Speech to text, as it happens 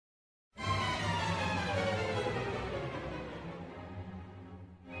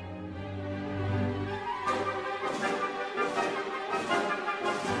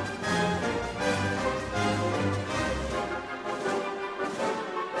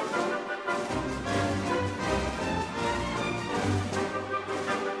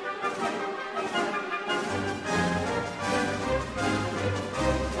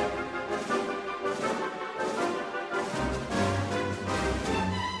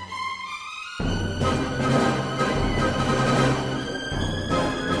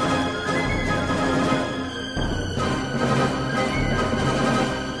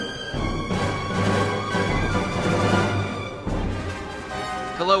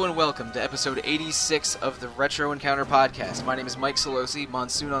Hello and welcome to episode 86 of the Retro Encounter podcast. My name is Mike Solosi,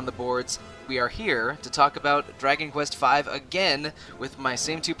 Monsoon on the boards. We are here to talk about Dragon Quest V again with my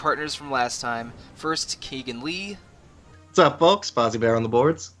same two partners from last time. First, Keegan Lee. What's up, folks? Fozzie Bear on the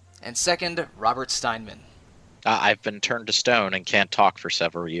boards. And second, Robert Steinman. I've been turned to stone and can't talk for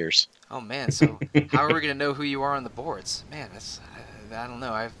several years. Oh man, so how are we going to know who you are on the boards? Man, I don't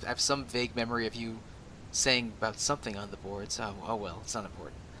know. I have some vague memory of you saying about something on the boards. Oh well, it's not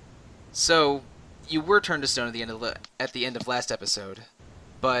important. So, you were turned to stone at the end of last episode,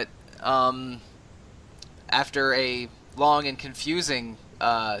 but after a long and confusing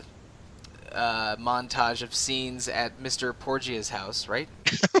montage of scenes at Mr. Porgia's house, right?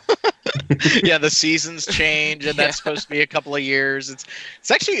 Yeah, the seasons change, and that's supposed to be a couple of years.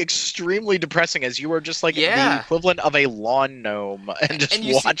 It's actually extremely depressing, as you are just like the equivalent of a lawn gnome, and just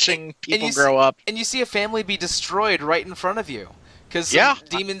watching people grow up. And you see a family be destroyed right in front of you. Because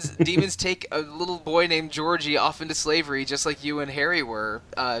demons take a little boy named Georgie off into slavery, just like you and Harry were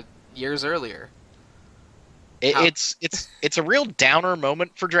years earlier. It's a real downer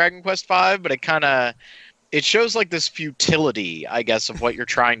moment for Dragon Quest V, but it shows like this futility, I guess, of what you're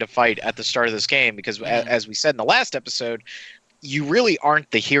trying to fight at the start of this game. Because as we said in the last episode, you really aren't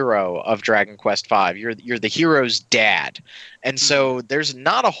the hero of Dragon Quest V. You're the hero's dad, and so there's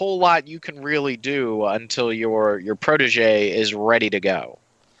not a whole lot you can really do until your protege is ready to go.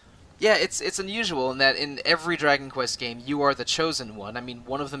 Yeah, it's unusual in that in every Dragon Quest game you are the chosen one. I mean,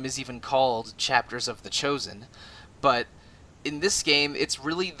 one of them is even called Chapters of the Chosen, but in this game it's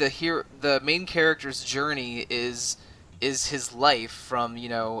really the main character's journey is his life from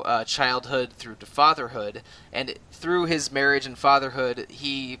childhood through to fatherhood, and through his marriage and fatherhood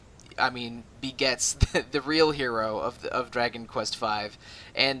he begets the real hero of Dragon Quest V,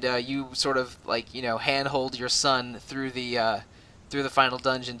 and you sort of handhold your son through the final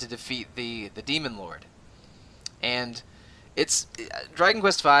dungeon to defeat the Demon Lord. And it's Dragon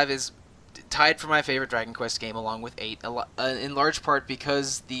Quest V is tied for my favorite Dragon Quest game along with 8, in large part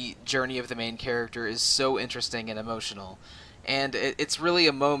because the journey of the main character is so interesting and emotional. And it's really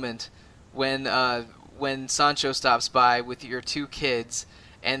a moment when Sancho stops by with your two kids,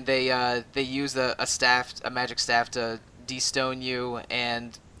 and they use a magic staff to de-stone you,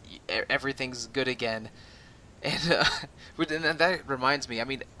 and everything's good again. And that reminds me,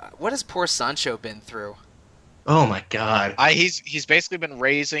 what has poor Sancho been through? Oh my god. He's basically been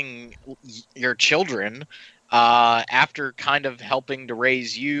raising your children after kind of helping to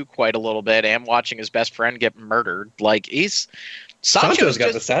raise you quite a little bit, and watching his best friend get murdered. Like, Sancho's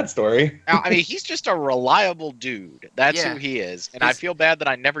got the sad story. He's just a reliable dude. That's who he is. And I feel bad that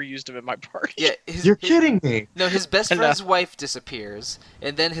I never used him in my party. Yeah, You're kidding me. No, his best friend's wife disappears,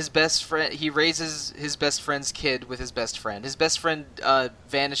 and then he raises his best friend's kid with his best friend. His best friend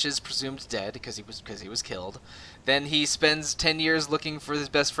vanishes, presumed dead because he was killed. Then he spends 10 years looking for his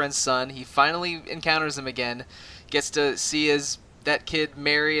best friend's son. He finally encounters him again, gets to see that kid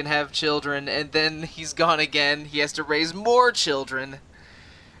marry and have children, and then he's gone again. He has to raise more children.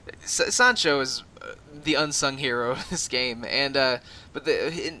 Sancho is the unsung hero of this game, and but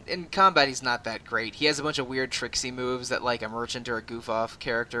in combat he's not that great. He has a bunch of weird tricksy moves that like a merchant or a goof-off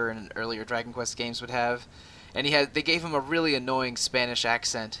character in earlier Dragon Quest games would have, and they gave him a really annoying Spanish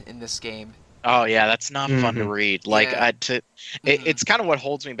accent in this game. Oh yeah, that's not fun to read. It's kind of what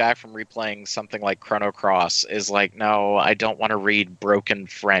holds me back from replaying something like Chrono Cross. Is like, no, I don't want to read broken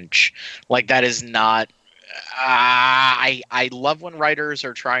French. Like, that is not. I love when writers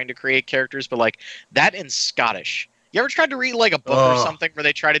are trying to create characters, but like that in Scottish. You ever tried to read like a book or something where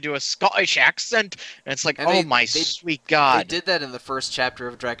they try to do a Scottish accent, and it's like, sweet God! They did that in the first chapter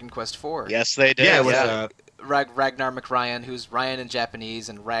of Dragon Quest IV. Yes, they did. Yeah, it was. Ragnar McRyan, who's Ryan in Japanese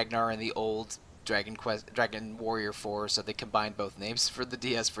and Ragnar in the old Dragon Warrior 4, so they combined both names for the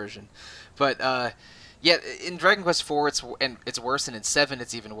DS version. But in Dragon Quest 4 it's worse, and in 7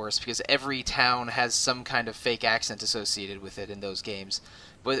 it's even worse because every town has some kind of fake accent associated with it in those games.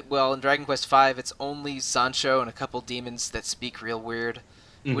 But in Dragon Quest 5 it's only Sancho and a couple demons that speak real weird,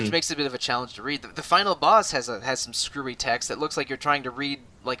 which makes it a bit of a challenge to read. The final boss has some screwy text that looks like you're trying to read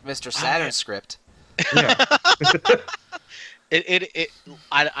like Mr. Saturn script. Yeah.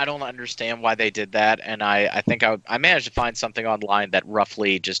 I don't understand why they did that, and I think I managed to find something online that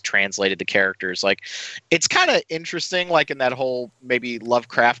roughly just translated the characters. Like, it's kind of interesting, like in that whole maybe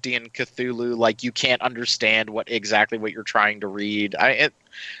Lovecraftian Cthulhu, like you can't understand exactly what you're trying to read. I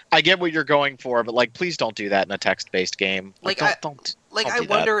get what you're going for, but like, please don't do that in a text-based game. I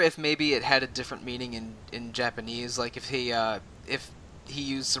wonder if maybe it had a different meaning in Japanese, like if he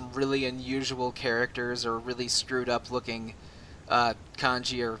used some really unusual characters or really screwed up looking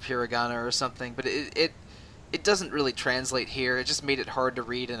kanji or hiragana or something, but it doesn't really translate here. It just made it hard to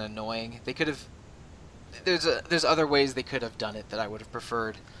read and annoying. They could have there's other ways they could have done it that I would have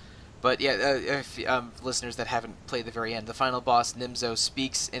preferred. But yeah, if listeners that haven't played the very end, the final boss Nimzo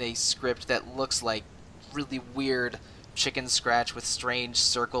speaks in a script that looks like really weird chicken scratch with strange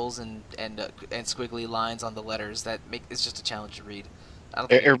circles and squiggly lines on the letters that make it's just a challenge to read.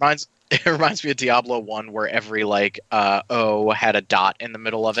 It reminds me of Diablo 1 where every O had a dot in the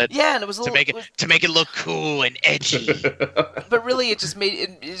middle of it. Yeah, and it was to make it look cool and edgy. But really it just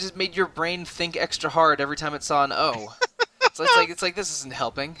made your brain think extra hard every time it saw an O. So it's like this isn't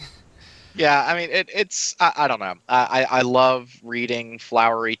helping. Yeah, I mean it's I don't know. I love reading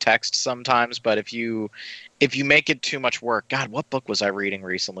flowery text sometimes, but if you make it too much work, God, what book was I reading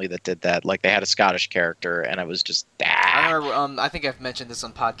recently that did that? Like they had a Scottish character, and it was just. I remember. I think I've mentioned this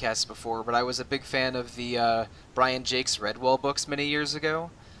on podcasts before, but I was a big fan of the Brian Jakes Redwall books many years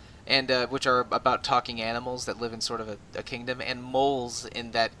ago, and which are about talking animals that live in sort of a kingdom, and moles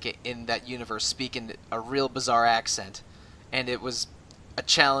in that universe speak in a real bizarre accent, and it was a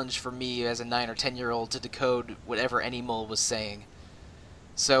challenge for me as a 9 or 10-year-old to decode whatever any mole was saying.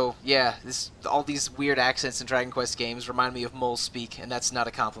 So yeah, all these weird accents in Dragon Quest games remind me of mole speak, and that's not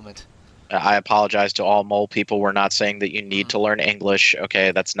a compliment. I apologize to all mole people. We're not saying that you need to learn English.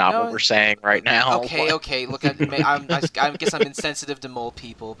 Okay, that's not what we're saying right now. Okay. Look, I guess I'm insensitive to mole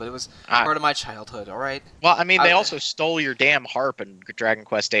people, but it was part of my childhood. All right. Well, I mean, they also stole your damn harp in Dragon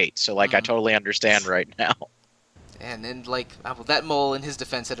Quest VIII, so I totally understand right now. And then that mole, in his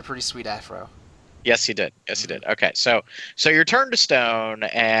defense, had a pretty sweet afro. Yes, he did. Okay, so you're turned to stone,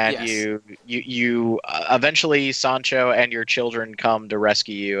 and yes. you eventually Sancho and your children come to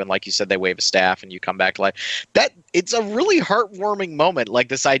rescue you, and like you said, they wave a staff, and you come back to life. It's a really heartwarming moment, like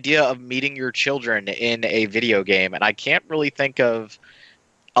this idea of meeting your children in a video game, and I can't really think of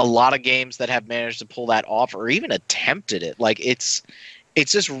a lot of games that have managed to pull that off or even attempted it. Like it's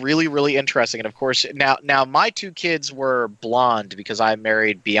just really, really interesting. And of course, now my two kids were blonde because I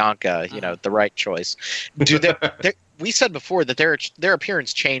married Bianca, the right choice. We said before that their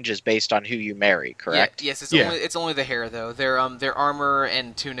appearance changes based on who you marry, correct? Yeah, yes, it's only the hair though. Their armor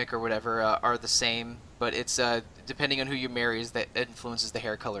and tunic or whatever are the same, but it's depending on who you marry that influences the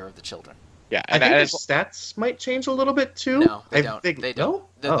hair color of the children. Yeah, and I think the stats might change a little bit too. No, they don't. They don't.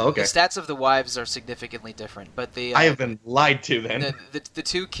 Okay. The stats of the wives are significantly different, but I have been lied to then. The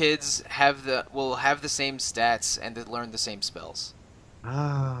two kids will have the same stats and they learn the same spells.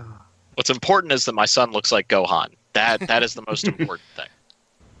 Ah. What's important is that my son looks like Gohan. That is the most important thing.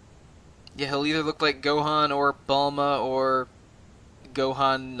 Yeah, he'll either look like Gohan or Bulma or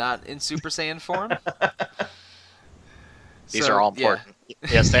Gohan not in Super Saiyan form. These are all important. Yeah.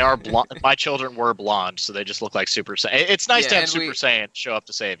 Yes, they are blonde. My children were blonde, so they just look like Super Saiyan. It's nice to have Super Saiyan show up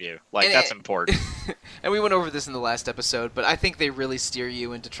to save you. That's important. And we went over this in the last episode, but I think they really steer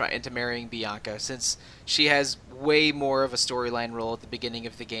you into marrying Bianca, since she has way more of a storyline role at the beginning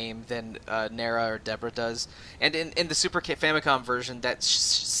of the game than Nera or Deborah does. And in the Super Famicom version, that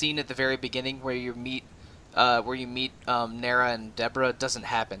scene at the very beginning where you meet Nera and Deborah doesn't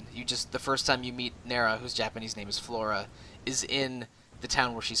happen. The first time you meet Nera, whose Japanese name is Flora, is in the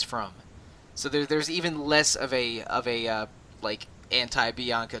town where she's from. So there's even less of a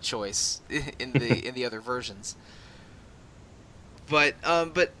anti-Bianca choice in the other versions. But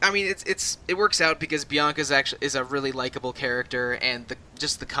I mean it works out because Bianca is a really likable character, and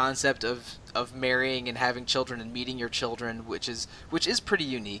the concept of marrying and having children and meeting your children, which is pretty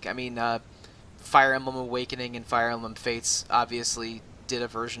unique. I mean, Fire Emblem Awakening and Fire Emblem Fates obviously did a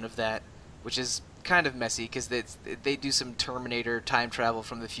version of that, which is kind of messy because they do some Terminator time travel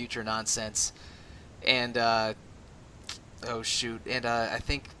from the future nonsense, and I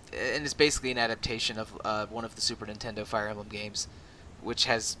think it's basically an adaptation of one of the Super Nintendo Fire Emblem games, which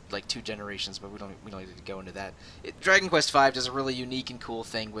has like 2 generations, but we don't need to go into that. Dragon Quest V does a really unique and cool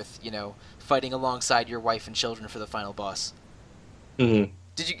thing with fighting alongside your wife and children for the final boss. Mm-hmm.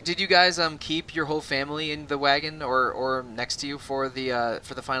 Did you guys keep your whole family in the wagon or next to you for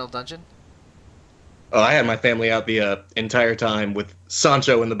the final dungeon? Oh, I had my family out the entire time with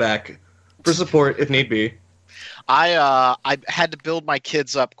Sancho in the back for support if need be. I had to build my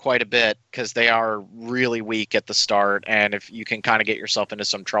kids up quite a bit because they are really weak at the start, and if you can kind of get yourself into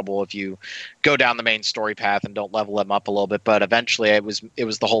some trouble if you go down the main story path and don't level them up a little bit. But eventually, it was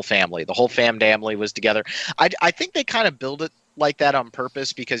the whole family. The whole family was together. I think they kind of build it like that on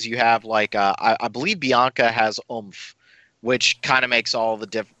purpose because you have I believe Bianca has oomph, which kind of makes all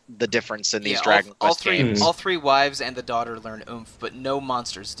the the difference in these Yeah, Dragon all Quest three games. all three wives and the daughter learn oomph, but no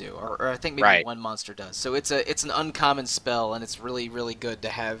monsters do, or I think maybe Right. one monster does. So it's an uncommon spell, and it's really really good to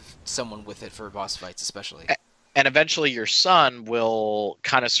have someone with it for boss fights, especially. And eventually your son will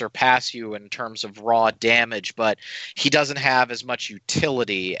kind of surpass you in terms of raw damage, but he doesn't have as much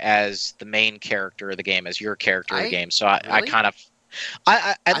utility as the main character of the game, as your character of the game. So I Really? kind of,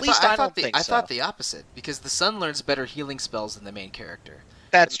 at least I don't think I so. thought the opposite, because the son learns better healing spells than the main character.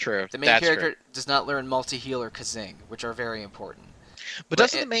 That's true. The main That's character true. does not learn multi-heal or Kazing, which are very important. But But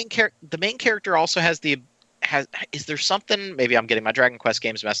doesn't the main character also has is there something, maybe I'm getting my Dragon Quest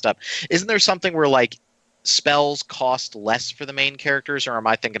games messed up. Isn't there something where like spells cost less for the main characters, or am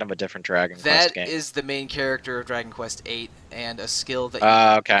I thinking of a different Dragon Quest game? That is the main character of Dragon Quest VIII, and a skill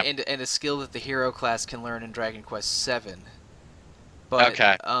that Okay. and a skill that the hero class can learn in Dragon Quest VII. But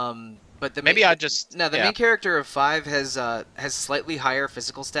Okay. but the Maybe main, I just no, the yeah. main character of five has slightly higher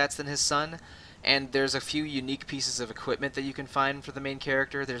physical stats than his son, and there's a few unique pieces of equipment that you can find for the main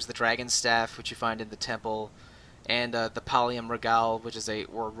character. There's the dragon staff, which you find in the temple, and the Pallium Regal, which is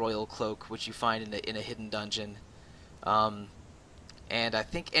or royal cloak, which you find in a hidden dungeon. And I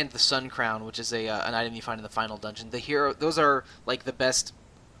think the Sun Crown, which is an item you find in the final dungeon. Those are like the best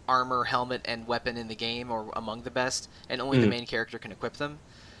armor, helmet, and weapon in the game, or among the best, and only the main character can equip them.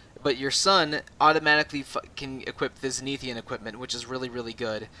 But your son automatically can equip the Zenithian equipment, which is really, really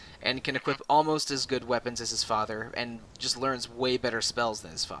good, and can equip almost as good weapons as his father, and just learns way better spells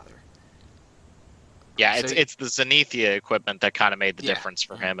than his father. Yeah, So it's the Zenithia equipment that kind of made the Yeah. difference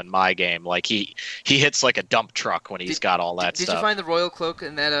for him in my game. Like he hits like a dump truck when he's got all that Did stuff. you find the royal cloak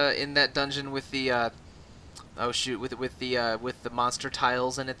in that dungeon with the with the monster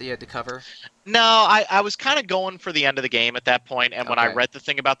tiles in it that you had to cover? No, I was kind of going for the end of the game at that point, and when I Okay. read the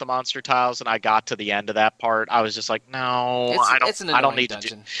thing about the monster tiles and I got to the end of that part, I was just like, no, It's an I don't annoying need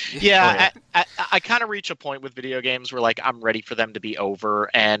dungeon. to do. Yeah, Oh, yeah. I kind of reach a point with video games where like I'm ready for them to be over,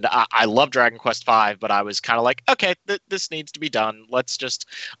 and I love Dragon Quest V, but I was kind of like, okay, this needs to be done. Let's just.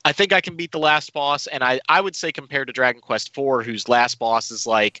 I think I can beat the last boss, and I would say compared to Dragon Quest IV, whose last boss is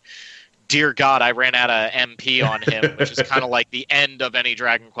like, dear God, I ran out of MP on him, which is kind of like the end of any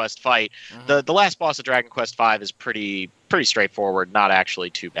Dragon Quest fight. Mhm. The last boss of Dragon Quest V is pretty straightforward, not actually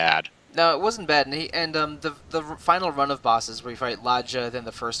too bad. No, it wasn't bad. And the final run of bosses where you fight Ladja, then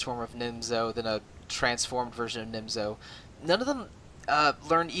the first form of Nimzo, then a transformed version of Nimzo, none of them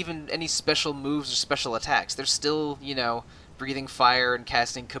learn even any special moves or special attacks. They're still, breathing fire and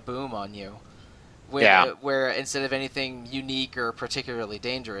casting kaboom on you. Where instead of anything unique or particularly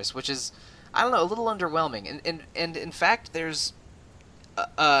dangerous, which is, I don't know, a little underwhelming. And in fact, there's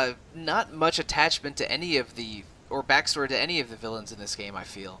not much attachment to any of or backstory to any of the villains in this game, I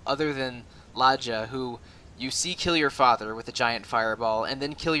feel, other than Ladja, who you see kill your father with a giant fireball, and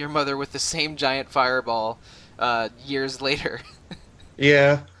then kill your mother with the same giant fireball years later.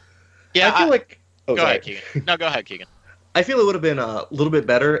 Yeah. Yeah, I feel like. Oh, go sorry. ahead, Keegan. No, go ahead, Keegan. I feel it would have been a little bit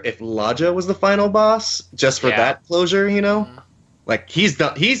better if Ladja was the final boss, just for Yeah. that closure, Mhm. Like,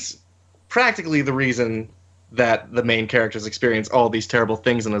 he's practically the reason that the main characters experience all these terrible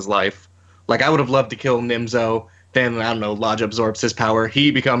things in his life. Like, I would have loved to kill Nimzo, then, I don't know, Ladja absorbs his power,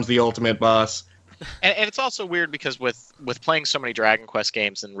 he becomes the ultimate boss. And it's also weird because with playing so many Dragon Quest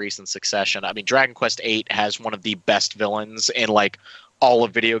games in recent succession, I mean, Dragon Quest VIII has one of the best villains in like all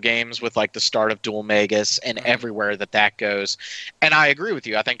of video games, with like the start of Dual Magus and everywhere that goes. And I agree with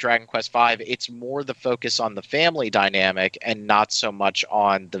you. I think Dragon Quest V, it's more the focus on the family dynamic and not so much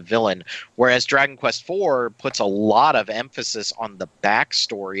on the villain. Whereas Dragon Quest IV puts a lot of emphasis on the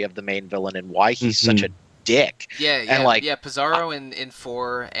backstory of the main villain and why he's such a dick. Yeah, Pizarro in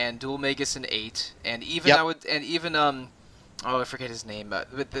 4 and Dual Magus in 8, and even Yep. I forget his name,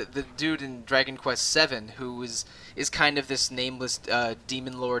 but the dude in Dragon Quest 7 who is kind of this nameless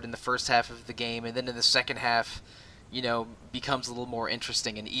demon lord in the first half of the game, and then in the second half, becomes a little more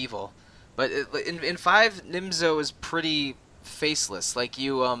interesting and evil. But in 5, Nimzo is pretty faceless. Like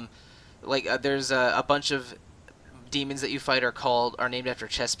there's a bunch of demons that you fight are named after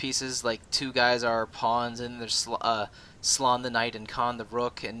chess pieces. Like 2 guys are pawns, and there's Slan the Knight and Khan the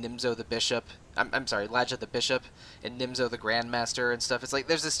Rook and Nimzo the Bishop. I'm sorry, Ladja the Bishop and Nimzo the Grandmaster and stuff. It's like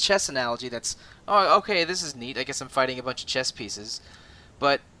there's this chess analogy that's, oh, okay, this is neat. I guess I'm fighting a bunch of chess pieces.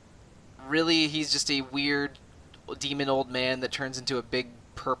 But really, he's just a weird demon old man that turns into a big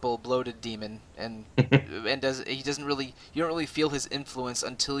purple bloated demon, and you don't really feel his influence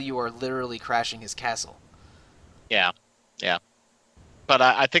until you are literally crashing his castle. Yeah. but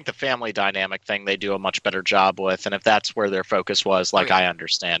I think the family dynamic thing they do a much better job with, and if that's where their focus was, like, I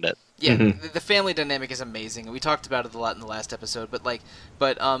understand it. Yeah, Mm-hmm. the family dynamic is amazing. We talked about it a lot in the last episode, but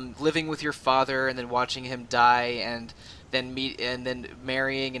living with your father and then watching him die and then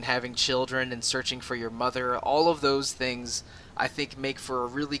marrying and having children and searching for your mother, all of those things I think make for a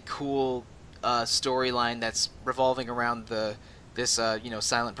really cool storyline that's revolving around this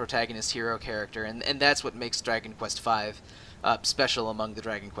silent protagonist hero character, and that's what makes Dragon Quest V special among the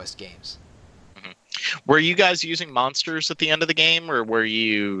Dragon Quest games. Were you guys using monsters at the end of the game, or were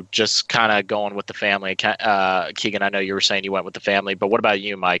you just kind of going with the family? Keegan, I know you were saying you went with the family, but what about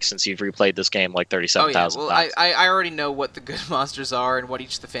you, Mike, since you've replayed this game like 37,000 times? I already know what the good monsters are and what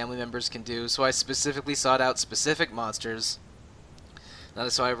each of the family members can do, so I specifically sought out specific monsters.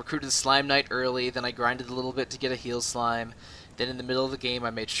 So I recruited the Slime Knight early, then I grinded a little bit to get a heal slime. Then in the middle of the game, I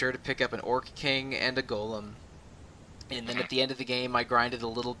made sure to pick up an Orc King and a Golem. And then at the end of the game, I grinded a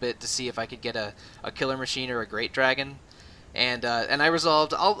little bit to see if I could get a Killer Machine or a Great Dragon. And I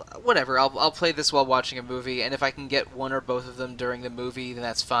resolved, I'll play this while watching a movie, and if I can get one or both of them during the movie, then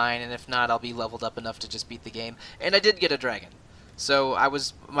that's fine, and if not, I'll be leveled up enough to just beat the game. And I did get a dragon. So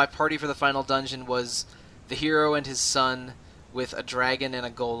my party for the final dungeon was the hero and his son with a dragon and a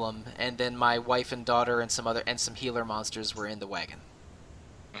golem, and then my wife and daughter and some healer monsters were in the wagon.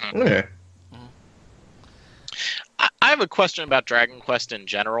 Okay. I have a question about Dragon Quest in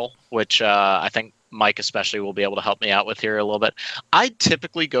general, which I think Mike especially will be able to help me out with here a little bit. I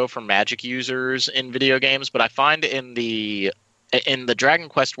typically go for magic users in video games, but I find in the Dragon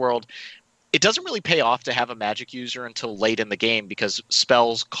Quest world, it doesn't really pay off to have a magic user until late in the game because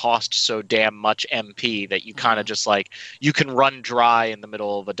spells cost so damn much MP that you kind of just like, you can run dry in the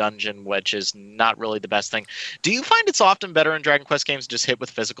middle of a dungeon, which is not really the best thing. Do you find it's often better in Dragon Quest games to just hit with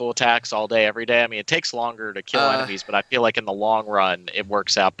physical attacks all day, every day? I mean, it takes longer to kill enemies, but I feel like in the long run, it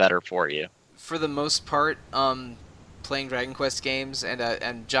works out better for you. For the most part, playing Dragon Quest games,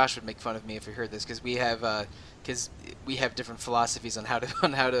 and Josh would make fun of me if he heard this because we have different philosophies on how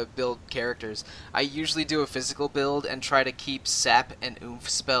to build characters. I usually do a physical build and try to keep sap and oomph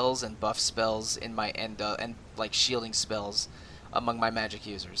spells and buff spells in my and like shielding spells among my magic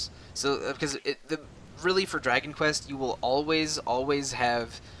users. So because really for Dragon Quest you will always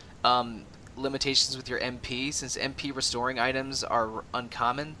have limitations with your MP, since MP restoring items are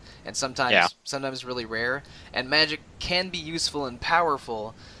uncommon and sometimes really rare, and magic can be useful and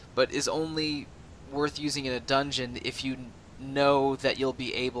powerful, but is only worth using in a dungeon if you know that you'll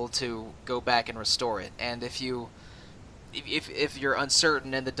be able to go back and restore it. And if you're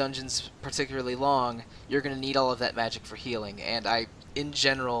uncertain and the dungeon's particularly long, you're going to need all of that magic for healing. And I, in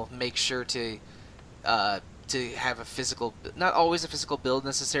general, make sure to have a physical, not always a physical build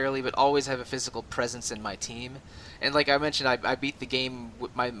necessarily, but always have a physical presence in my team. And like I mentioned, I beat the game.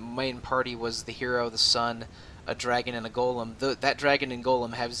 My main party was the hero, the son, a dragon, and a golem. That dragon and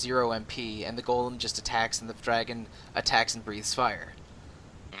golem have 0 MP, and the golem just attacks, and the dragon attacks and breathes fire.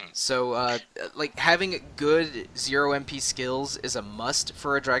 So, like, having good 0 MP skills is a must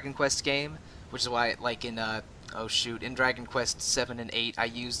for a Dragon Quest game, which is why, like, in Dragon Quest 7 and 8, I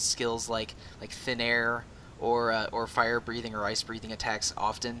used skills like Thin Air, or fire breathing or ice breathing attacks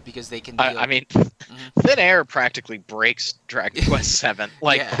often because they can. Thin Air practically breaks Dragon Quest 7.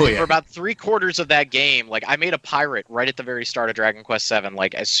 Like for about 3/4 of that game, like I made a pirate right at the very start of Dragon Quest 7.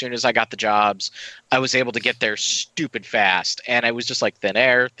 Like as soon as I got the jobs, I was able to get there stupid fast, and I was just like Thin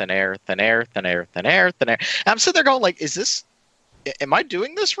Air, Thin Air, Thin Air, Thin Air, Thin Air, Thin Air. And I'm sitting there going like, am I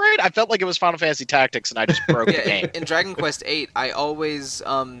doing this right? I felt like it was Final Fantasy Tactics, and I just broke the game. In Dragon Quest 8, I always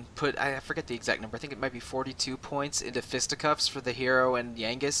put, I forget the exact number, I think it might be 42 points into fisticuffs for the hero and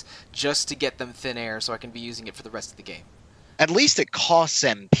Yangus, just to get them Thin Air so I can be using it for the rest of the game. At least it costs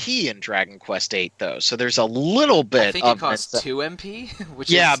MP in Dragon Quest 8, though, so there's a little bit of... I think it costs 2 MP,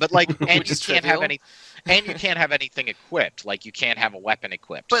 but like, and you can't have any... And you can't have anything equipped, like you can't have a weapon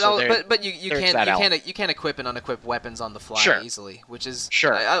equipped. But you can't equip and unequip weapons on the fly easily, which is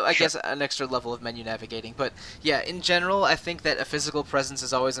I guess an extra level of menu navigating. But yeah, in general, I think that a physical presence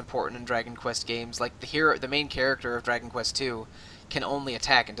is always important in Dragon Quest games. Like the main character of Dragon Quest 2 can only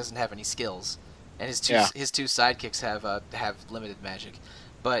attack and doesn't have any skills, and his two sidekicks have limited magic,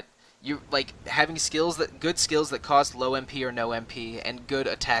 but. You like having good skills that cost low MP or no MP and good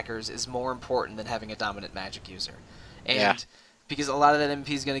attackers is more important than having a dominant magic user, and because a lot of that MP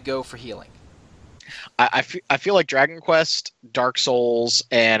is going to go for healing. I feel like Dragon Quest, Dark Souls,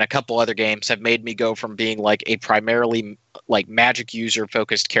 and a couple other games have made me go from being like a primarily like magic user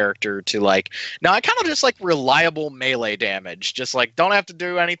focused character to like now I kind of just like reliable melee damage, just like don't have to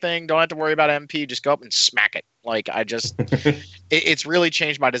do anything, don't have to worry about MP, just go up and smack it. Like, it's really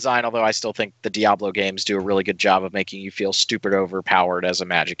changed my design, although I still think the Diablo games do a really good job of making you feel stupid overpowered as a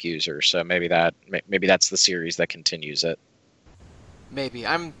magic user. So maybe that's the series that continues it. Maybe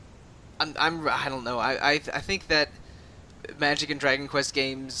I don't know. I think that Magic and Dragon Quest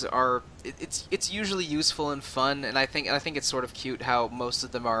games it's usually useful and fun, and I think it's sort of cute how most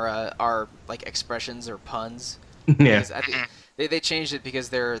of them are like expressions or puns. Yeah. Because I think they changed it because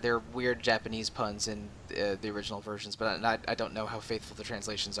they're weird Japanese puns in the original versions, but I don't know how faithful the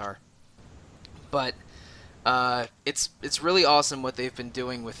translations are. But it's really awesome what they've been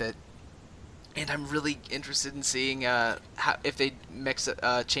doing with it, and I'm really interested in seeing how, if they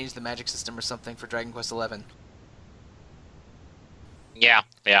change the magic system or something for Dragon Quest XI. Yeah.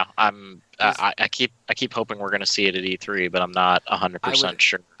 I keep hoping we're going to see it at E3, but I'm not 100%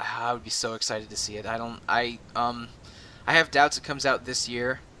 sure. I would be so excited to see it. I have doubts it comes out this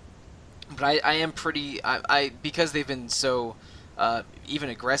year, but I am pretty because they've been so even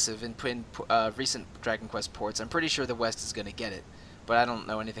aggressive in putting recent Dragon Quest ports. I'm pretty sure the West is going to get it, but I don't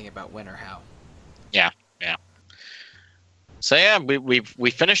know anything about when or how. Yeah. So yeah, we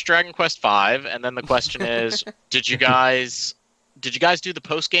finished Dragon Quest V, and then the question is, did you guys do the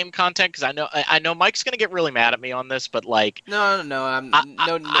post game content? Because I know Mike's gonna get really mad at me on this, but like, no,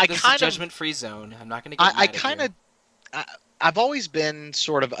 this is a judgment free zone. I'm not gonna get mad at you. I've always been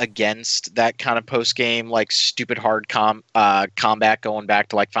sort of against that kind of post game, like stupid hard combat going back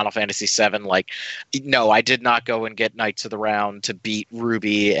to like Final Fantasy VII. Like, no, I did not go and get Knights of the Round to beat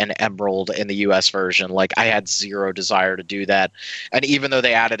Ruby and Emerald in the US version. Like, I had zero desire to do that. And even though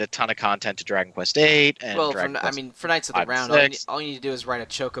they added a ton of content to Dragon Quest VIII and for Knights of the Round, all you need to do is ride a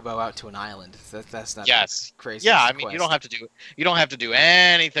chocobo out to an island. That's not crazy. Yeah, I mean, you don't have to do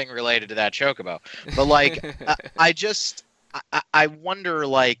anything related to that chocobo. But like, I wonder,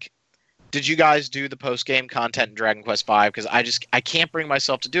 like, did you guys do the post-game content in Dragon Quest V? Because I can't bring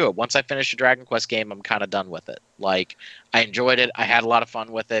myself to do it. Once I finish a Dragon Quest game, I'm kind of done with it. Like, I enjoyed it. I had a lot of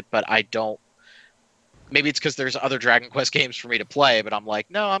fun with it, but I don't... Maybe it's because there's other Dragon Quest games for me to play, but I'm like,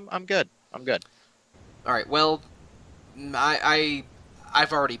 no, I'm good. I'm good. All right, well,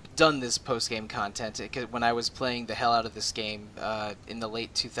 I've already done this post-game content when I was playing the hell out of this game in the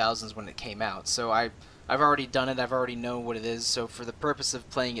late 2000s when it came out. So I've already done it. I've already known what it is. So for the purpose of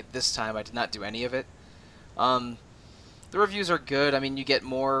playing it this time, I did not do any of it. The reviews are good. I mean, you get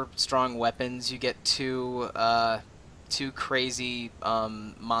more strong weapons. You get two crazy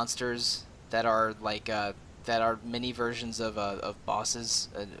monsters that are like that are mini versions of bosses,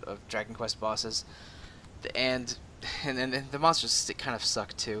 of Dragon Quest bosses, and then the monsters kind of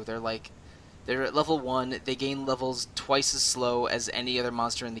suck too. They're at level 1, they gain levels twice as slow as any other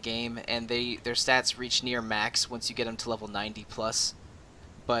monster in the game, and their stats reach near max once you get them to level 90 plus.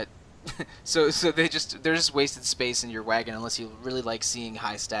 But so they're just wasted space in your wagon unless you really like seeing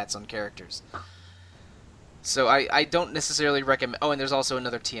high stats on characters. So I don't necessarily recommend. Oh, and there's also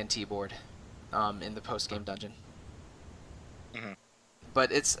another TNT board in the post game dungeon. Mm-hmm.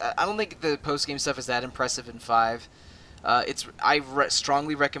 But I don't think the post game stuff is that impressive in 5.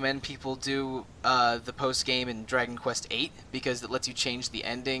 Strongly recommend people do the post game in Dragon Quest VIII because it lets you change the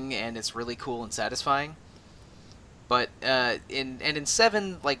ending and it's really cool and satisfying. But in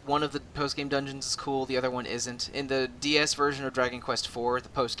 7, like, one of the post game dungeons is cool, the other one isn't. In the DS version of Dragon Quest IV, the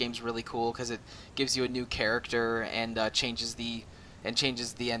post game's really cool because it gives you a new character and changes the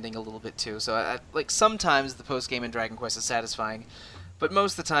ending a little bit too. So like sometimes the post game in Dragon Quest is satisfying, but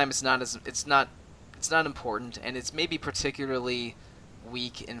most of the time it's not important, and it's maybe particularly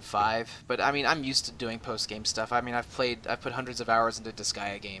weak in 5. But I mean, I'm used to doing post-game stuff. I mean, I've put hundreds of hours into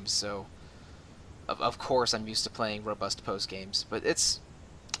Disgaea games, so of course I'm used to playing robust post-games. But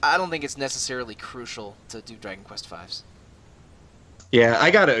I don't think it's necessarily crucial to do Dragon Quest V's. Yeah,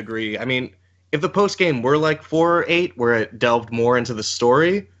 I gotta agree. I mean, if the post-game were like 4 or 8, where it delved more into the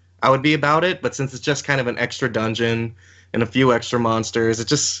story, I would be about it. But since it's just kind of an extra dungeon and a few extra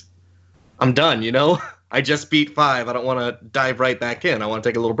monsters, I'm done, you know? I just beat 5. I don't want to dive right back in. I want to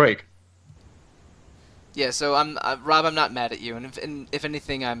take a little break. Yeah, so Rob, I'm not mad at you, and if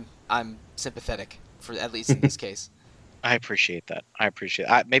anything, I'm sympathetic for at least in this case. I appreciate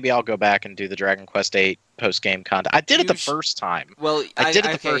that. Maybe I'll go back and do the Dragon Quest VIII post-game content. I did it the first time. Well, I did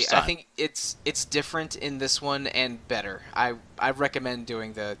it the first time. I think it's different in this one and better. I recommend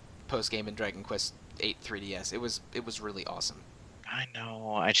doing the post-game in Dragon Quest VIII 3DS. It was really awesome. I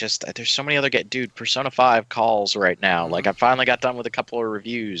know. There's so many other dude. Persona 5 calls right now. Like I finally got done with a couple of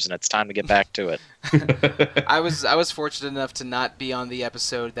reviews, and it's time to get back to it. I was fortunate enough to not be on the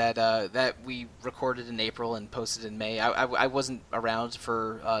episode that we recorded in April and posted in May. I wasn't around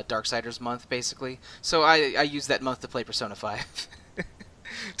for Darksiders month basically, so I used that month to play Persona 5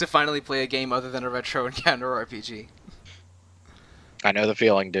 to finally play a game other than a retro encounter RPG. I know the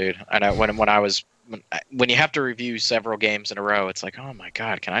feeling, dude. I know when you have to review several games in a row, it's like, oh my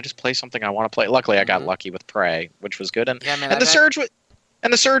god, can I just play something I want to play? Luckily, I got lucky with Prey, which was good, and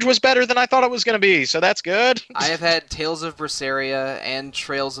the Surge was better than I thought it was going to be, so that's good. I have had Tales of Berseria and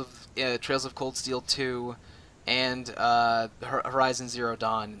Trails of Cold Steel 2 and Horizon Zero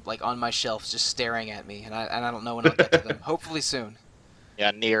Dawn like on my shelf, just staring at me, and I don't know when I'll get to them. Hopefully soon.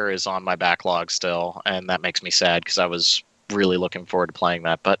 Yeah, Nier is on my backlog still, and that makes me sad because I was really looking forward to playing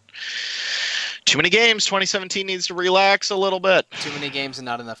that, but too many games. 2017 needs to relax a little bit. Too many games and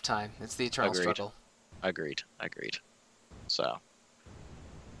not enough time. It's the eternal struggle. Agreed. So,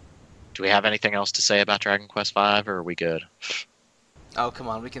 do we have anything else to say about Dragon Quest V, or are we good? Oh, come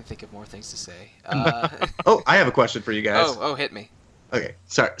on. We can think of more things to say. Oh, I have a question for you guys. Oh, hit me. Okay,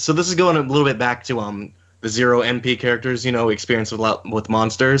 sorry. So this is going a little bit back to the Zero MP characters, experience with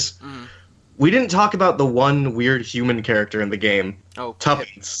monsters. Mm. We didn't talk about the one weird human character in the game. Oh,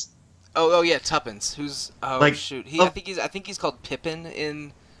 Tuppence. Oh yeah, Tuppence. Who's shoot? I think he's called Pippin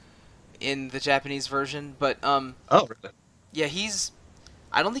in the Japanese version, but Oh, really? Yeah,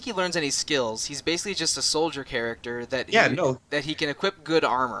 I don't think he learns any skills. He's basically just a soldier character that he can equip good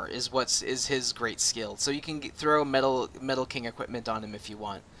armor is his great skill. So you can throw Metal King equipment on him if you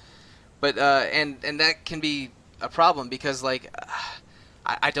want. But and that can be a problem because I'm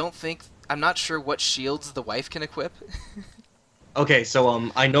not sure what shields the wife can equip. Okay,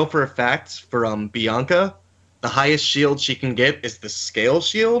 so I know for a fact for Bianca, the highest shield she can get is the scale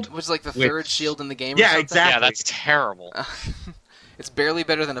shield, which is like the third shield in the game. Yeah, or something. Exactly. Yeah, that's terrible. It's barely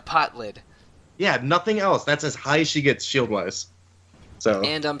better than a pot lid. Yeah, nothing else. That's as high as she gets shield wise. So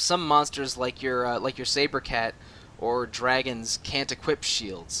and some monsters like your saber cat or dragons can't equip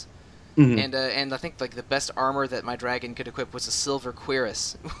shields. Mm-hmm. And I think like the best armor that my dragon could equip was a silver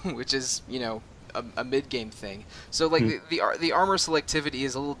cuirass, which is a mid game thing. So like the armor selectivity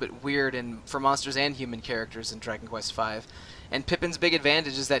is a little bit weird for monsters and human characters in Dragon Quest V. And Pippin's big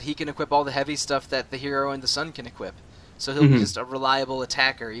advantage is that he can equip all the heavy stuff that the hero and the sun can equip. So he'll be just a reliable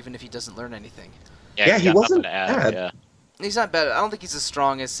attacker even if he doesn't learn anything. Yeah, he wasn't bad. Yeah. He's not bad. I don't think he's as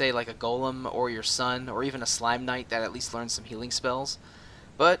strong as say like a golem or your sun or even a slime knight that at least learns some healing spells.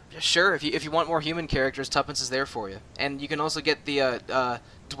 But sure, if you want more human characters, Tuppence is there for you, and you can also get the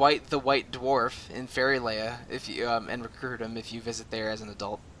Dwight the White Dwarf in Fairyleia if you and recruit him if you visit there as an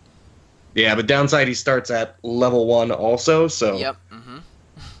adult. Yeah, but downside he starts at level 1 also. So yep.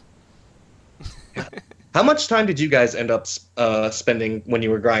 How much time did you guys end up spending when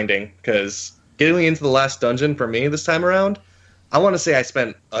you were grinding? Because getting into the last dungeon for me this time around, I want to say I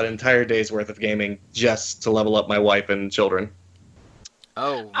spent an entire day's worth of gaming just to level up my wife and children.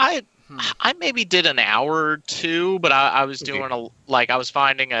 Oh, I maybe did an hour or two, but I was doing I was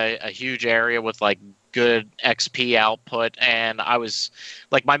finding a huge area with like good XP output, and I was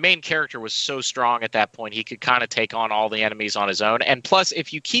like my main character was so strong at that point he could kind of take on all the enemies on his own, and plus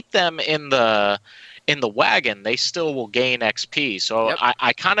if you keep them in the wagon, they still will gain XP. So yep.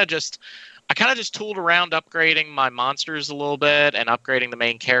 I kind of just tooled around upgrading my monsters a little bit and upgrading the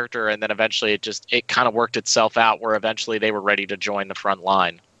main character, and then eventually it kind of worked itself out where eventually they were ready to join the front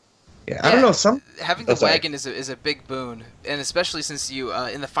line. Yeah, I don't know. Having the wagon is a big boon, and especially since you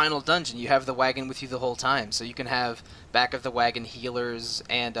in the final dungeon you have the wagon with you the whole time, so you can have back of the wagon healers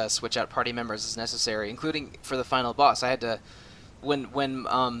and switch out party members as necessary, including for the final boss. I had to when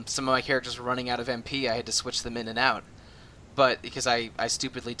some of my characters were running out of MP, I had to switch them in and out. But because I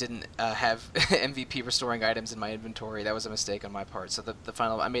stupidly didn't have MVP restoring items in my inventory, that was a mistake on my part. So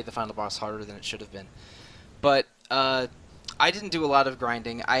I made the final boss harder than it should have been. But I didn't do a lot of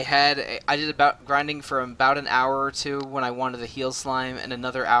grinding. I did about grinding for about an hour or two when I wanted a heal slime, and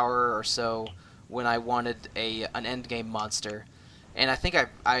another hour or so when I wanted an end game monster. And I think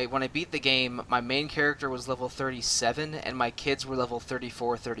when I beat the game, my main character was level 37, and my kids were level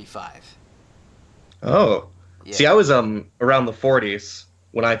 34, 35. Oh. Yeah. See, I was around the 40s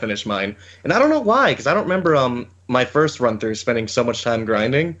when I finished mine, and I don't know why, because I don't remember my first run through spending so much time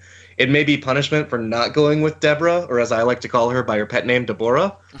grinding. It may be punishment for not going with Deborah, or as I like to call her by her pet name,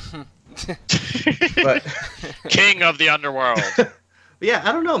 Deborah. But King of the Underworld. Yeah,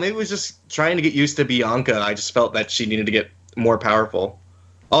 I don't know. Maybe it was just trying to get used to Bianca. I just felt that she needed to get more powerful.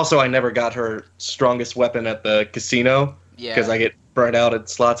 Also, I never got her strongest weapon at the casino because I get burn out at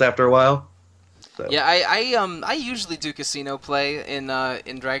slots after a while. So. Yeah, I usually do casino play in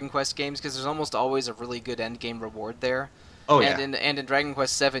Dragon Quest games because there's almost always a really good end game reward there. Oh And yeah. in Dragon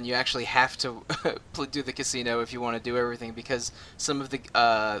Quest VII, you actually have to do the casino if you want to do everything because some of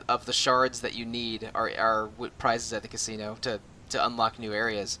the shards that you need are prizes at the casino to unlock new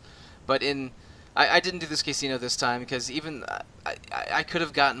areas. But I didn't do this casino this time because even I could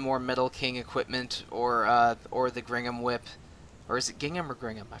have gotten more Metal King equipment or the Gringham Whip, or is it Gingham or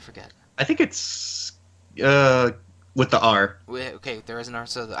Gringham? I forget. I think it's with the R. Okay, there is an R.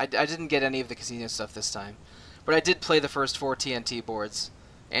 So I didn't get any of the casino stuff this time. But I did play the first 4 TNT boards,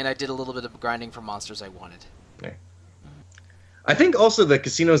 and I did a little bit of grinding for monsters I wanted. Okay. I think also the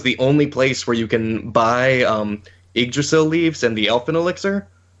casino is the only place where you can buy Yggdrasil leaves and the Elfin elixir.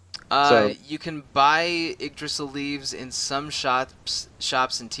 You can buy Yggdrasil leaves in some shops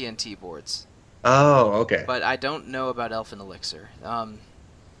and TNT boards. Oh, okay. But I don't know about Elfin elixir.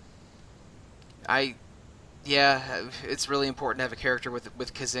 It's really important to have a character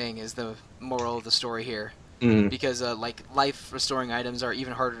with Kazing is the moral of the story here. Because like life restoring items are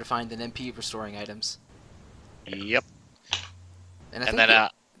even harder to find than MP restoring items. Yep. And I think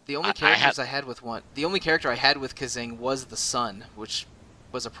the only the only character I had with Kazing was the sun, which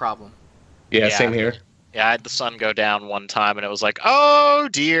was a problem. Yeah, same here. Yeah, I had the sun go down one time, and it was like, oh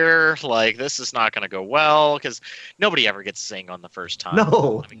dear, like this is not going to go well because nobody ever gets Zing on the first time.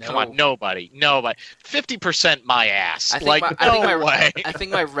 No, I mean, come on, nobody. 50% my ass. I way. I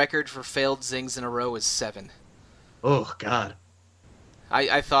think my record for failed Zings in a row is 7. Oh God.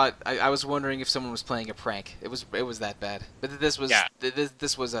 I thought I was wondering if someone was playing a prank. It was that bad. But this was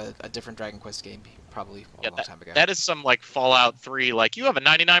this was a different Dragon Quest game, probably a long time ago. That is some like Fallout 3. Like you have a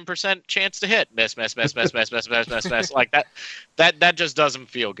 99% chance to hit. Miss. Like that just doesn't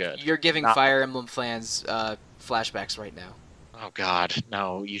feel good. You're giving Fire Emblem fans flashbacks right now. Oh God,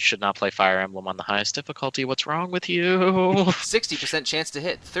 no! You should not play Fire Emblem on the highest difficulty. What's wrong with you? 60% chance to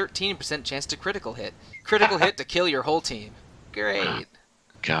hit, 13% chance to critical hit to kill your whole team. Great.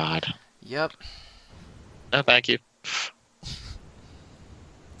 God. Yep. No, thank you.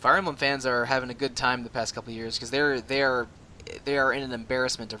 Fire Emblem fans are having a good time the past couple of years because they are in an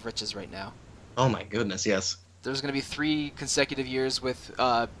embarrassment of riches right now. Oh my goodness, yes. There's going to be 3 consecutive years with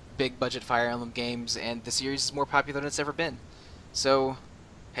big budget Fire Emblem games, and the series is more popular than it's ever been. So,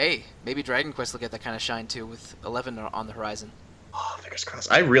 hey, maybe Dragon Quest will get that kind of shine too with 11 on the horizon. Oh, fingers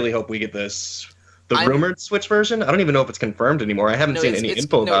crossed. I really hope we get this. The rumored Switch version? I don't even know if it's confirmed anymore. I haven't seen any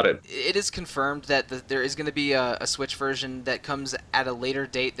info about it. It is confirmed that there is going to be a Switch version that comes at a later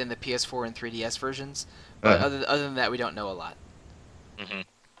date than the PS4 and 3DS versions. But other than that, we don't know a lot. Mm-hmm.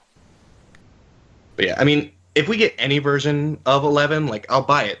 But yeah, I mean, if we get any version of 11, like, I'll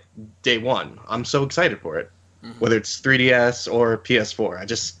buy it day one. I'm so excited for it. Mm-hmm. Whether it's 3DS or PS4.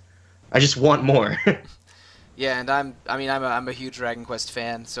 I just want more. Yeah, and I'm a huge Dragon Quest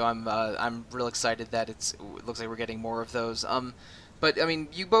fan, so I'm real excited that it looks like we're getting more of those. But I mean,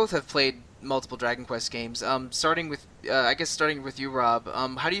 you both have played multiple Dragon Quest games. Starting with you, Rob.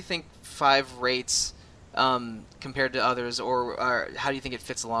 How do you think 5 rates compared to others, or how do you think it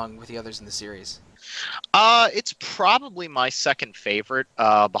fits along with the others in the series? It's probably my second favorite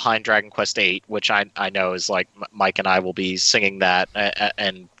behind Dragon Quest VIII, which I know is like Mike and I will be singing that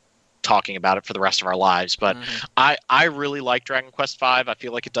and talking about it for the rest of our lives, but I really like Dragon Quest V. I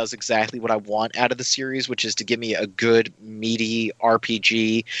feel like it does exactly what I want out of the series, which is to give me a good, meaty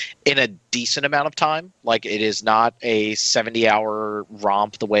RPG in a decent amount of time. Like, it is not a 70-hour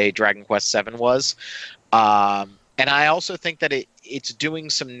romp the way Dragon Quest VII was. And I also think that it's doing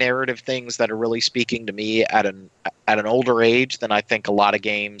some narrative things that are really speaking to me at an older age than I think a lot of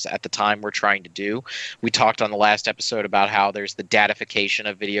games at the time were trying to do. We talked on the last episode about how there's the datification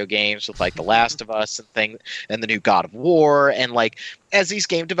of video games with like The Last of Us and the new God of War, and like as these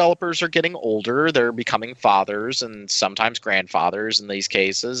game developers are getting older, they're becoming fathers and sometimes grandfathers in these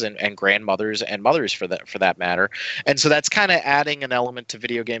cases, and grandmothers and mothers for that matter. And so that's kind of adding an element to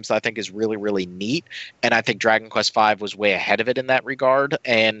video games that I think is really, really neat. And I think Dragon Quest V was way ahead of it in that regard.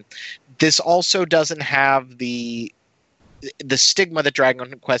 And this also doesn't have the stigma that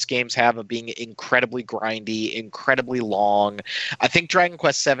Dragon Quest games have of being incredibly grindy, incredibly long. I think Dragon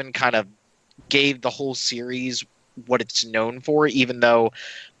Quest VII kind of gave the whole series what it's known for, even though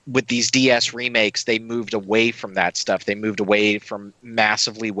with these DS remakes, they moved away from that stuff. They moved away from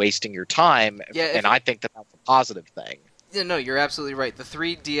massively wasting your time, and I think that that's a positive thing. Yeah, no, you're absolutely right. The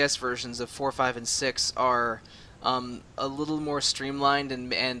 3 DS versions of 4, 5, and 6 are a little more streamlined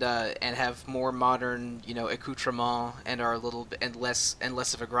and have more modern, accoutrement, and are a little bit and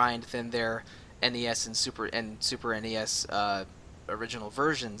less of a grind than their NES and Super NES original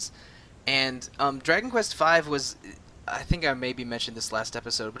versions. And Dragon Quest V was, I think I maybe mentioned this last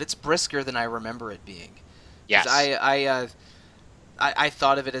episode, but it's brisker than I remember it being. 'Cause Yes. I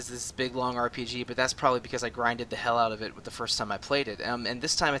thought of it as this big long RPG, but that's probably because I grinded the hell out of it with the first time I played it. And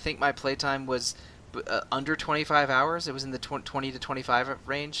this time I think my playtime was under 25 hours. It was in the 20 to 25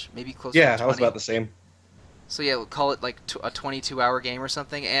 range, maybe closer to 20. I was about the same. So yeah, we'll call it like a 22-hour game or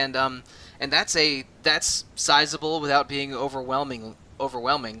something, and that's sizable without being overwhelming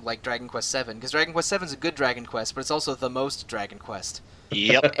like Dragon Quest VII, because Dragon Quest VII is a good Dragon Quest, but it's also the most Dragon Quest.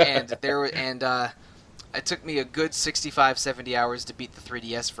 Yep. It took me a good 65, 70 hours to beat the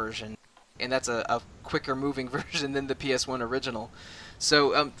 3DS version, and that's a quicker moving version than the PS1 original.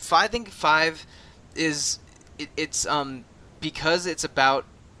 So I think 5 is it's because it's about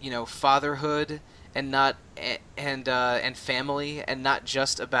fatherhood and not and family, and not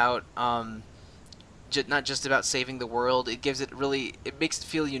just about saving the world. It makes it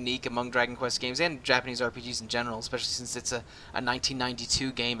feel unique among Dragon Quest games and Japanese RPGs in general, especially since it's a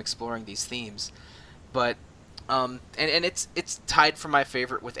 1992 game exploring these themes. But and it's tied for my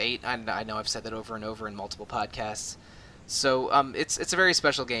favorite with 8. I know I've said that over and over in multiple podcasts. So it's a very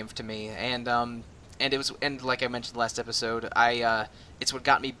special game to me, and like I mentioned last episode, it's what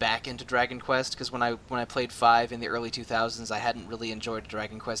got me back into Dragon Quest, because when I played 5 in the early 2000s, I hadn't really enjoyed a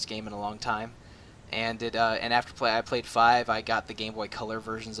Dragon Quest game in a long time. And after I played 5, I got the Game Boy Color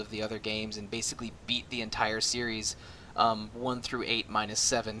versions of the other games and basically beat the entire series, 1 through 8 minus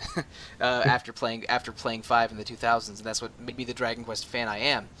 7, after playing 5 in the 2000s, and that's what made me the Dragon Quest fan I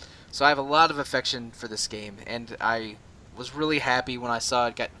am. So I have a lot of affection for this game, and I was really happy when I saw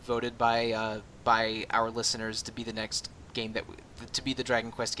it got voted by our listeners to be the next game to be the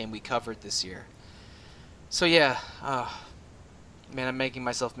Dragon Quest game we covered this year. So yeah, man, I'm making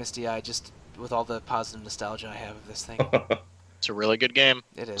myself misty-eyed just with all the positive nostalgia I have of this thing. It's a really good game.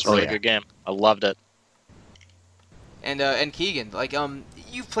 It is. It's a really good game. I loved it. And Keegan, like,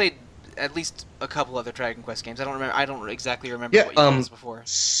 you've played at least a couple other Dragon Quest games. I don't exactly remember what you played before.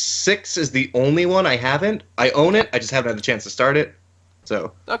 6 is the only one I haven't. I own it. I just haven't had the chance to start it.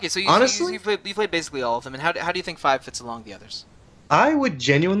 So okay, so honestly, you played basically all of them. And how do you think 5 fits along the others? I would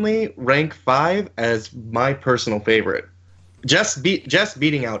genuinely rank 5 as my personal favorite. Just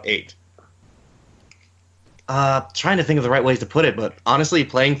beating out 8. Trying to think of the right ways to put it, but honestly,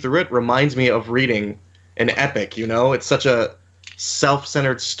 playing through it reminds me of reading an epic, It's such a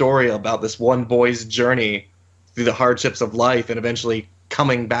self-centered story about this one boy's journey through the hardships of life and eventually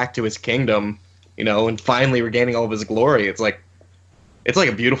coming back to his kingdom, and finally regaining all of his glory. It's like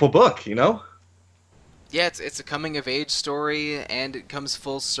a beautiful book, Yeah, it's a coming-of-age story, and it comes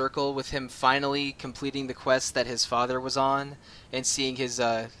full circle with him finally completing the quest that his father was on, and seeing his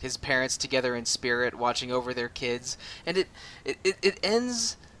parents together in spirit, watching over their kids. And it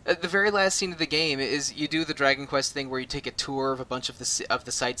ends. The very last scene of the game is you do the Dragon Quest thing where you take a tour of a bunch of the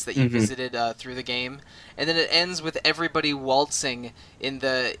sites that you visited through the game, and then it ends with everybody waltzing in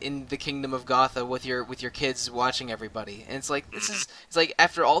the kingdom of Gotha with your kids watching everybody. And it's like it's like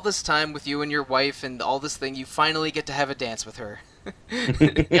after all this time with you and your wife and all this thing, you finally get to have a dance with her.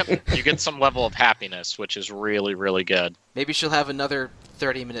 Yep, you get some level of happiness, which is really, really good. Maybe she'll have another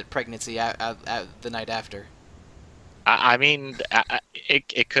 30-minute pregnancy the night after. I mean,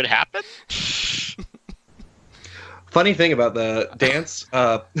 it could happen. Funny thing about the dance,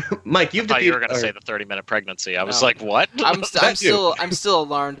 Mike, you've I thought you were going to say the 30-minute pregnancy. I was like, what? I'm still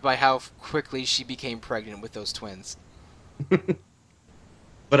alarmed by how quickly she became pregnant with those twins.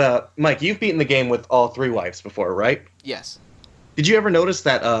 But Mike, you've beaten the game with all 3 wives before, right? Yes. Did you ever notice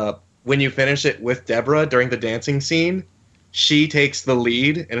that when you finish it with Deborah during the dancing scene, she takes the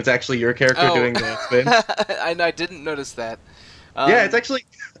lead, and it's actually your character doing the spin? I didn't notice that. Yeah, it's actually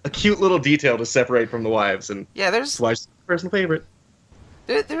a cute little detail to separate from the wives, and there's why she's my personal favorite.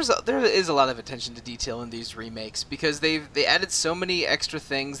 There is a lot of attention to detail in these remakes, because they added so many extra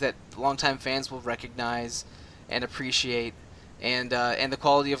things that longtime fans will recognize and appreciate, and the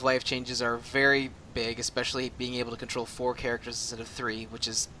quality of life changes are very big, especially being able to control 4 characters instead of 3, which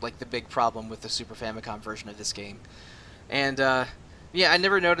is like the big problem with the Super Famicom version of this game. And I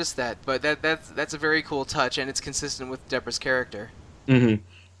never noticed that, but that's a very cool touch, and it's consistent with Deborah's character. Mm-hmm.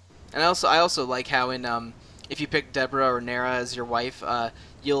 And I also like how if you pick Deborah or Nera as your wife,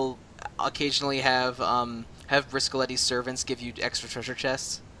 you'll occasionally have Briscoletti's servants give you extra treasure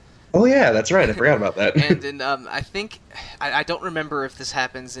chests. Oh yeah, that's right. I forgot about that. And I think I don't remember if this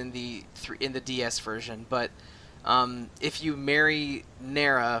happens in the DS version, but if you marry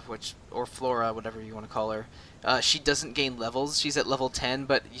Nera, or Flora, whatever you want to call her. She doesn't gain levels. She's at level 10,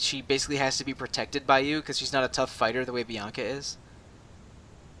 but she basically has to be protected by you because she's not a tough fighter the way Bianca is.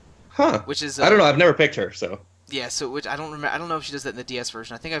 Huh. which is I don't know. I've never picked her, so. yeah. So which I don't remember. I don't know if she does that in the DS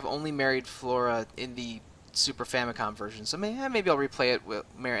version. I think I've only married Flora in the Super Famicom version. So maybe I'll replay it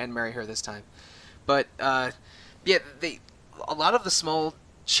and marry her this time. But yeah, a lot of the small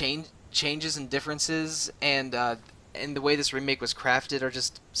changes and differences and the way this remake was crafted are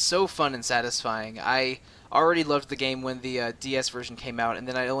just so fun and satisfying. I already loved the game when the DS version came out, and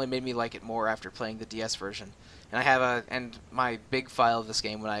then it only made me like it more after playing the DS version. And I have my big file of this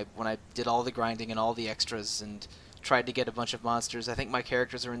game when I did all the grinding and all the extras and tried to get a bunch of monsters. I think my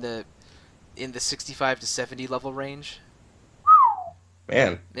characters are in the 65 to 70 level range.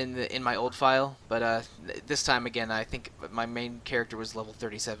 Man. In my old file, but this time again, I think my main character was level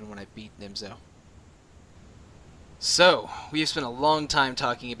 37 when I beat Nimzo. So, we've spent a long time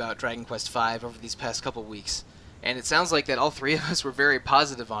talking about Dragon Quest V over these past couple weeks, and it sounds like that all three of us were very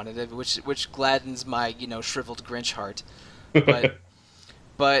positive on it, which gladdens my shriveled Grinch heart. But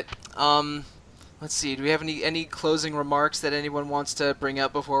let's see. Do we have any closing remarks that anyone wants to bring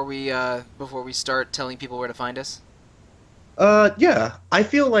up before we start telling people where to find us? Yeah. I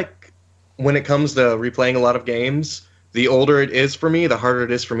feel like when it comes to replaying a lot of games, the older it is for me, the harder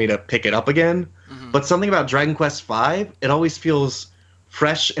it is for me to pick it up again. Mm-hmm. But something about Dragon Quest V, it always feels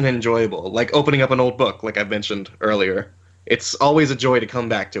fresh and enjoyable, like opening up an old book, like I mentioned earlier. It's always a joy to come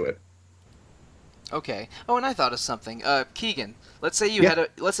back to it. Okay. Oh, and I thought of something. Keegan, let's say you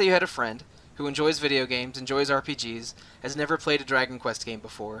had a friend who enjoys video games, enjoys RPGs, has never played a Dragon Quest game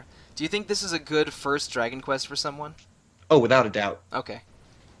before. Do you think this is a good first Dragon Quest for someone? Oh, without a doubt. Okay.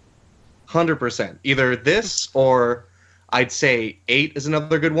 100%. Either this or I'd say 8 is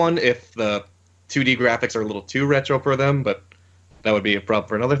another good one if the 2D graphics are a little too retro for them, but that would be a problem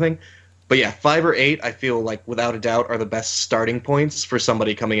for another thing. But yeah, 5 or 8, I feel like without a doubt are the best starting points for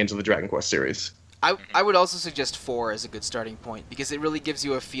somebody coming into the Dragon Quest series. I would also suggest 4 as a good starting point, because it really gives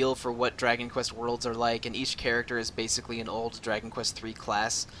you a feel for what Dragon Quest worlds are like, and each character is basically an old Dragon Quest 3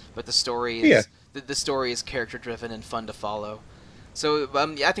 class, but the story is the story is character driven and fun to follow. So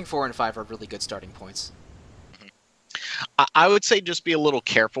yeah, I think 4 and 5 are really good starting points. I would say just be a little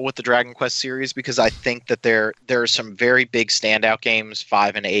careful with the Dragon Quest series, because I think that there are some very big standout games,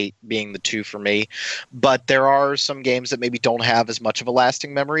 5 and 8 being the two for me. But there are some games that maybe don't have as much of a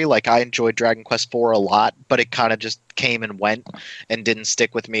lasting memory. Like, I enjoyed Dragon Quest 4 a lot, but it kind of just came and went and didn't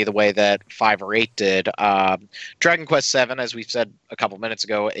stick with me the way that 5 or 8 did. Dragon Quest 7, as we've said a couple minutes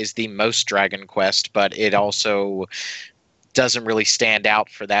ago, is the most Dragon Quest, but it also doesn't really stand out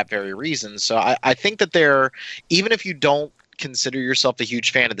for that very reason. So I think that even if you don't consider yourself a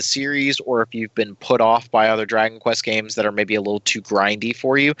huge fan of the series, or if you've been put off by other Dragon Quest games that are maybe a little too grindy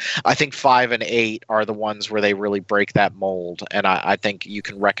for you, I think 5 and 8 are the ones where they really break that mold, and I think you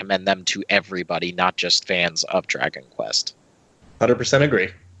can recommend them to everybody, not just fans of Dragon Quest. 100% agree.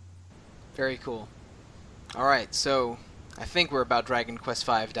 Very cool. All right, so I think we're about Dragon Quest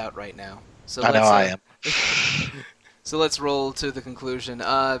 5'd out right now. So I know I am. So let's roll to the conclusion.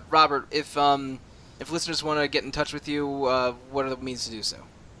 Robert, if listeners want to get in touch with you, what are the means to do so?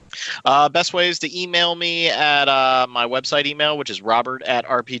 Best way is to email me at my website email, which is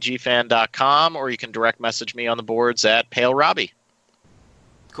robert@rpgfan.com, or you can direct message me on the boards at Pale Robbie.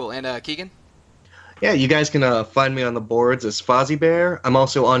 Cool. And Keegan? Yeah, you guys can find me on the boards as Fozzie Bear. I'm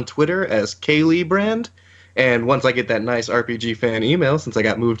also on Twitter as Kaylee Brand. And once I get that nice RPG fan email, since I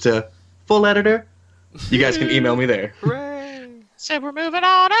got moved to full editor, you guys can email me there. Hooray! So we're moving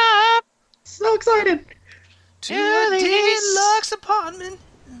on up. So excited. To a deluxe apartment.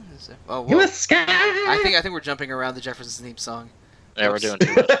 Oh, in the sky. I think we're jumping around the Jeffersons theme song. Yeah, we're doing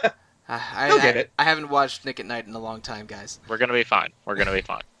too much. You'll get it. I haven't watched Nick at Night in a long time, guys. We're going to be fine.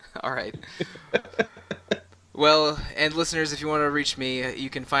 All right. Well, and listeners, if you want to reach me, you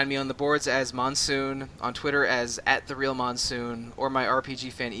can find me on the boards as Monsoon, on Twitter as @TheRealMonsoon, or my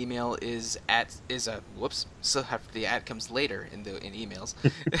RPG fan email is whoops, so the @ comes later in emails.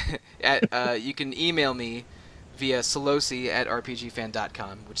 You can email me via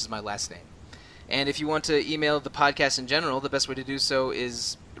solosi@rpgfan.com, which is my last name. And if you want to email the podcast in general, the best way to do so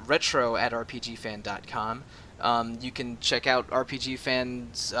is retro@rpgfan.com. You can check out RPG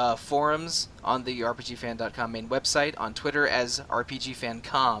Fan's forums on the rpgfan.com main website, on Twitter as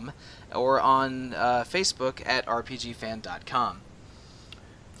rpgfancom, or on Facebook at rpgfan.com.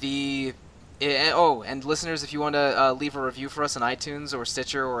 And listeners, if you want to leave a review for us on iTunes or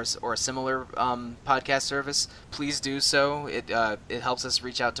Stitcher or a similar podcast service, please do so. It helps us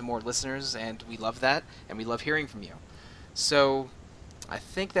reach out to more listeners, and we love that, and we love hearing from you. So I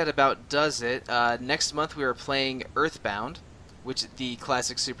think that about does it. Next month we are playing Earthbound, which the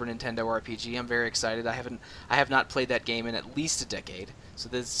classic Super Nintendo RPG. I'm very excited. I have not played that game in at least a decade,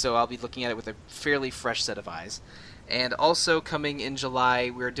 so I'll be looking at it with a fairly fresh set of eyes. And also coming in July,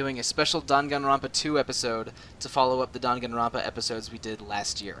 we're doing a special Danganronpa 2 episode to follow up the Danganronpa episodes we did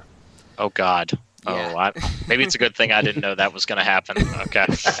last year. Oh God. Yeah. Maybe it's a good thing I didn't know that was going to happen. Okay.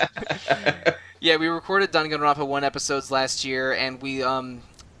 Yeah, we recorded Danganronpa 1 episodes last year, and we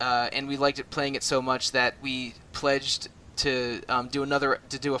liked it playing it so much that we pledged to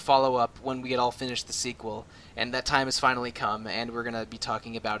do a follow up when we had all finished the sequel, and that time has finally come, and we're gonna be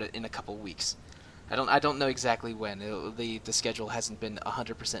talking about it in a couple weeks. I don't know exactly when. The schedule hasn't been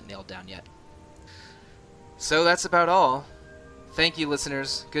 100% nailed down yet. So that's about all. Thank you,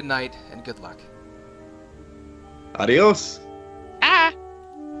 listeners. Good night and good luck. Adios.